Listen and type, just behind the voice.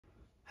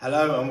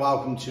Hello and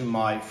welcome to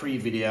my free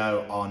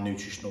video on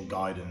nutritional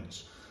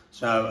guidance.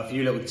 So a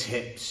few little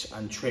tips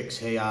and tricks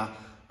here.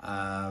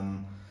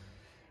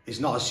 It's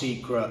not a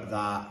secret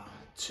that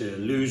to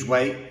lose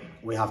weight,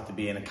 we have to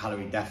be in a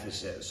calorie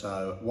deficit.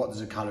 So what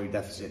does a calorie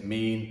deficit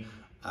mean?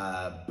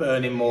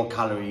 Burning more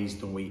calories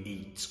than we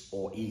eat,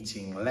 or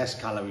eating less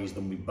calories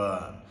than we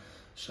burn.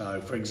 So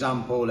for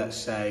example, let's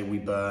say we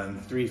burn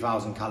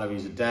 3,000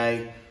 calories a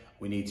day.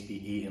 We need to be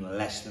eating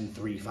less than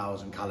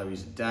 3,000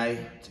 calories a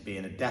day to be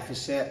in a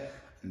deficit,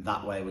 and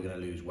that way we're going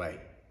to lose weight.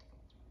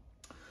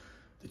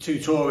 The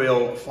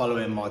tutorial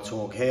following my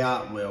talk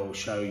here will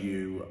show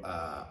you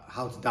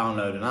how to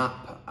download an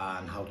app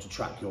and how to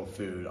track your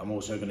food. I'm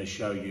also going to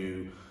show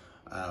you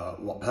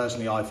what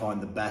personally I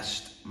find the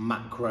best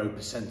macro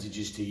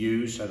percentages to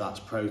use, so that's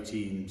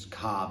proteins,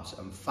 carbs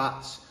and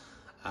fats,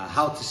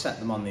 how to set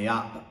them on the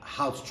app,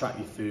 how to track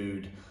your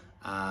food,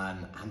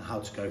 and how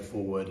to go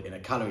forward in a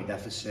calorie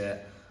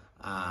deficit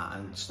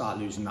and start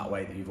losing that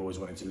weight that you've always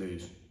wanted to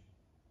lose.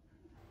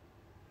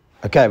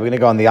 Okay, we're going to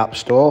go on the App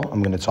Store.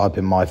 I'm going to type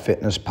in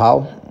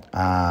MyFitnessPal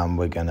and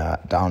we're going to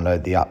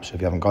download the app. So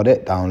if you haven't got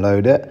it,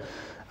 download it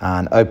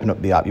and open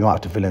up the app. You might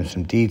have to fill in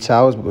some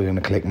details, but we're going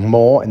to click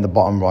More in the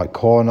bottom right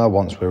corner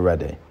once we're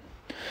ready.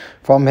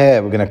 From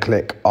here, we're going to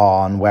click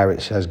on where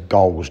it says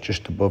Goals,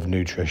 just above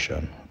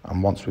Nutrition.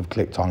 And once we've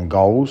clicked on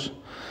Goals,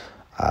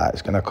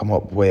 it's going to come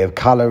up with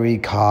calorie,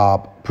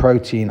 carb,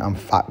 protein and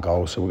fat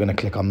goals. So we're going to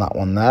click on that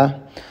one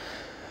there.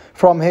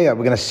 From here,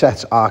 we're going to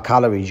set our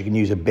calories. You can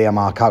use a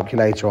BMR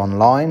calculator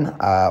online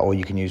or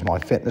you can use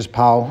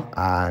MyFitnessPal,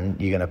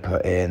 and you're going to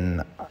put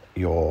in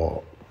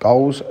your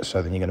goals.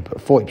 So then you're going to put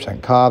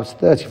 40% carbs,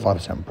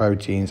 35%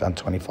 proteins and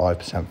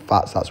 25%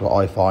 fats. That's what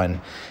I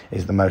find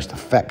is the most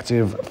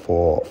effective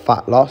for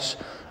fat loss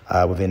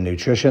within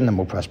nutrition. Then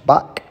we'll press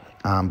back.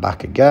 And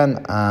back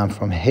again, and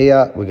from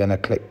here we're going to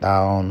click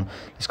down.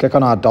 Let's click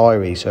on our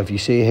diary. So if you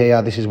see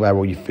here, this is where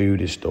all your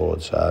food is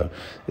stored. So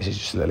this is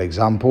just a little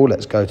example.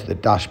 Let's go to the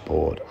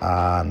dashboard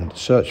and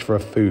search for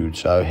a food.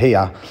 So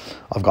here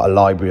I've got a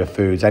library of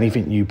foods.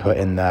 Anything you put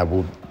in there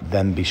will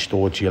then be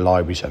stored to your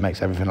library, so it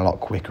makes everything a lot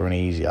quicker and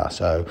easier.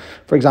 So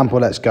for example,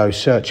 let's go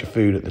search your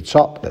food at the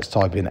top. Let's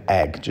type in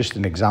egg, just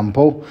an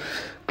example.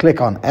 Click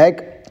on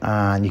egg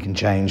and you can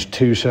change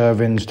 2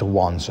 servings to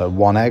 1, so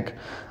 1 egg.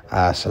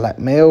 Select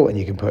meal and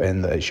you can put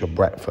in that it's your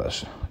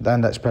breakfast.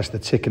 Then let's press the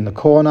tick in the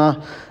corner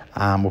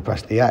and we'll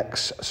press the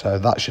X. So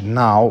that should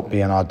now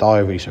be in our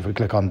diary. So if we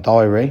click on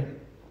diary,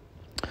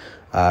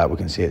 we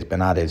can see it's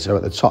been added. So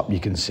at the top you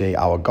can see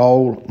our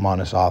goal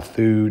minus our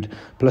food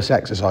plus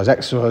exercise.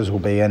 Exercise will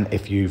be in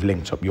if you've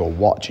linked up your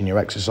watch and your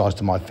exercise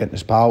to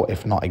MyFitnessPal.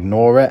 If not,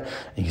 ignore it.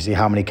 You can see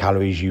how many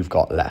calories you've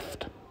got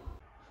left.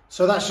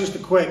 So that's just a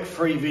quick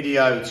free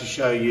video to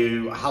show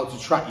you how to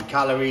track your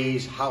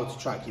calories, how to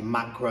track your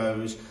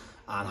macros,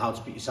 and how to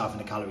put yourself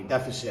in a calorie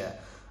deficit.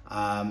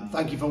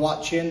 Thank you for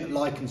watching.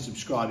 Like and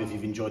subscribe if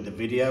you've enjoyed the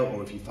video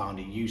or if you found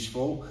it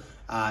useful.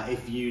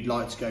 If you'd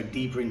like to go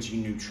deeper into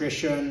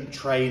nutrition,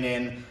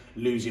 training,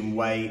 losing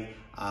weight,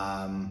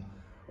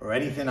 or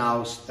anything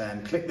else,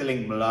 then click the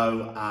link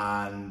below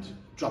and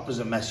drop us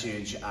a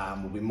message,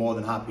 and we'll be more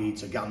than happy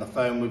to get on the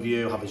phone with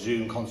you, have a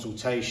Zoom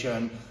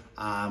consultation,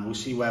 and we'll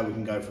see where we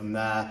can go from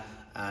there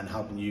and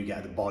helping you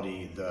get the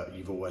body that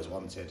you've always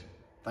wanted.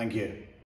 Thank you.